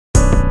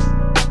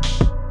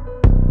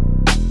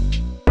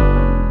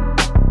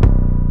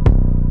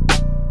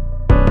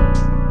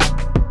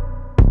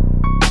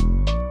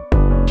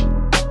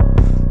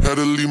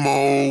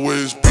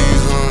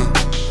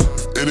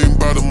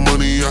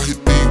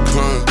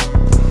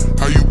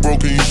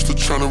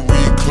tryna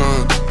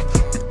recline.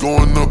 We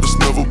going up, it's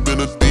never been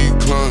a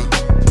decline.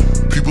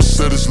 People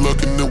said it's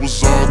luck and it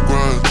was all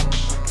grind.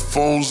 The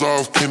phone's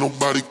off, can't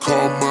nobody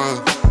call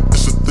mine.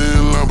 It's a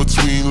thin line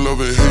between love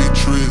and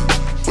hatred,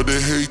 but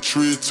that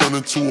hatred turned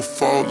into a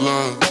fault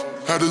line.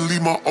 Had to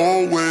leave my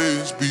old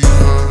ways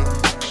behind.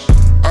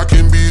 I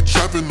can't be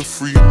trapping the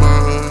free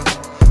mind.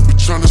 We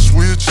tryna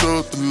switch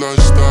up the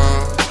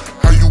lifestyle.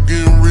 How you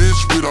getting rich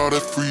with all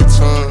that free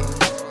time?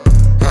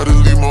 Had to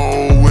leave my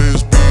old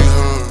ways behind.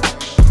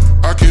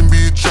 I can't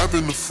be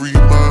trapping the free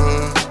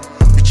mind.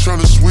 We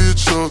tryna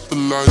switch up the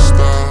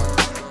lifestyle.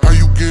 How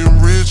you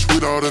getting rich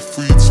with all that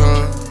free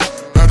time?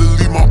 Had to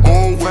leave my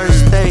old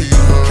ways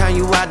behind. Count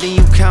you out, then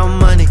you count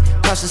money.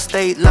 Cross the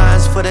state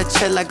lines for that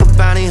check like a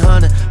bounty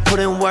hunter. Put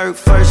in work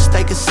first,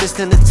 stay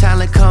consistent, the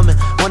talent coming.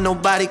 Wasn't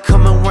nobody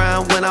coming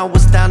around when I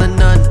was down to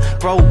nothing.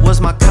 Broke was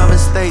my common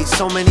state.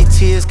 So many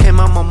tears came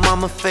out my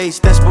mama's face.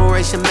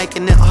 Desperation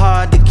making it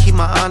hard to keep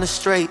my honor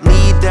straight.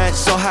 Need that,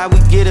 so how we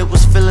get it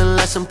was feeling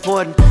less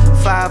important.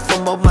 Fired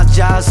from both my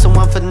jobs, so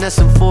I'm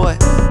finessing for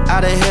it.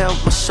 Out of hell,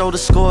 my shoulder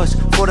scores.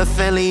 For the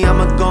family,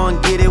 I'ma go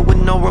and get it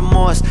with no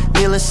remorse.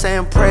 Kneeling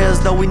saying prayers,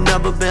 though we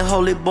never been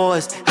holy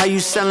boys. How you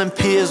selling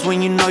pills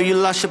when you know you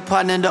lost your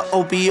partner to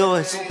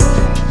opioids?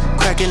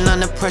 Cracking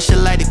under pressure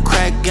like the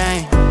crack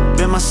game.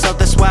 Been myself,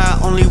 that's why I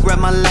only read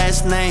my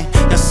last name.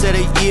 Y'all said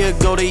a year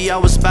ago that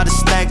y'all was about to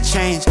stack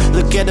change.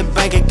 Look at the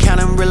bank account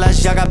and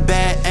realize y'all got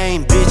bad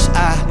aim. Bitch,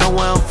 I know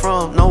where I'm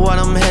from, know what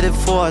I'm headed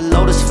for.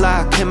 Lotus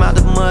fly, came out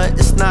the mud,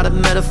 it's not a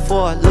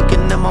metaphor.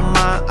 Looking at my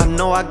mind, I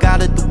know I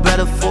gotta do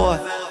better for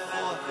it.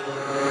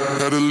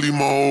 Had to leave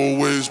my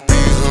old ways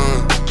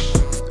behind.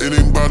 If it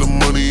ain't about the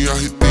money, I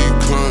hit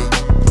decline.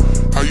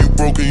 How you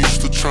broken, you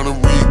still tryna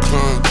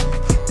recline.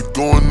 We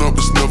going up,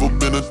 it's never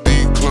been a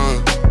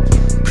decline.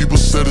 People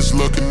said it's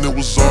luck and it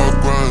was all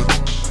grind.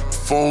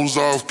 The phone's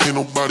off, can't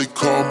nobody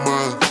call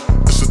mine.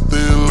 It's a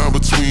thin line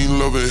between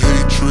love and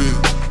hatred,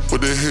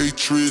 but that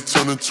hatred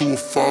turned into a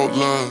fault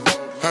line.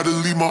 Had to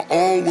leave my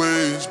old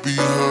ways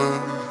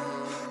behind.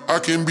 I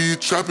can't be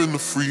trapping the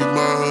free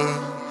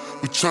mind.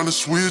 We tryna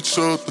switch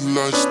up the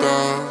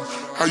lifestyle.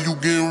 How you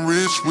getting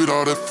rich with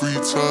all that free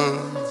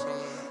time?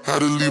 Had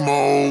to leave my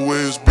old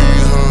ways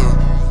behind.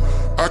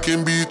 I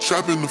can't be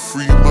trapping the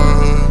free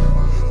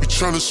mind. We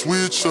tryna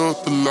switch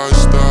up the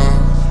lifestyle.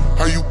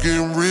 How you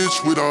getting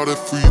rich with all that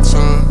free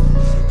time?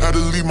 Had to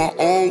leave my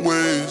old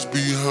ways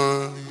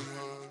behind.